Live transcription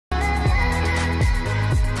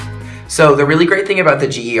So the really great thing about the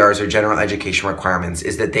GERs, or general education requirements,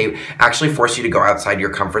 is that they actually force you to go outside your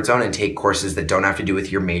comfort zone and take courses that don't have to do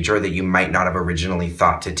with your major that you might not have originally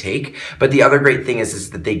thought to take. But the other great thing is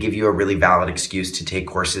that they give you a really valid excuse to take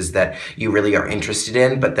courses that you really are interested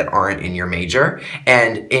in but that aren't in your major.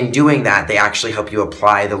 And in doing that, they actually help you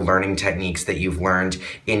apply the learning techniques that you've learned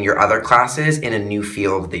in your other classes in a new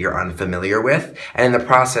field that you're unfamiliar with. And in the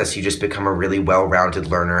process, you just become a really well-rounded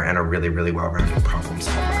learner and a really, really well-rounded problem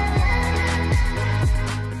solver.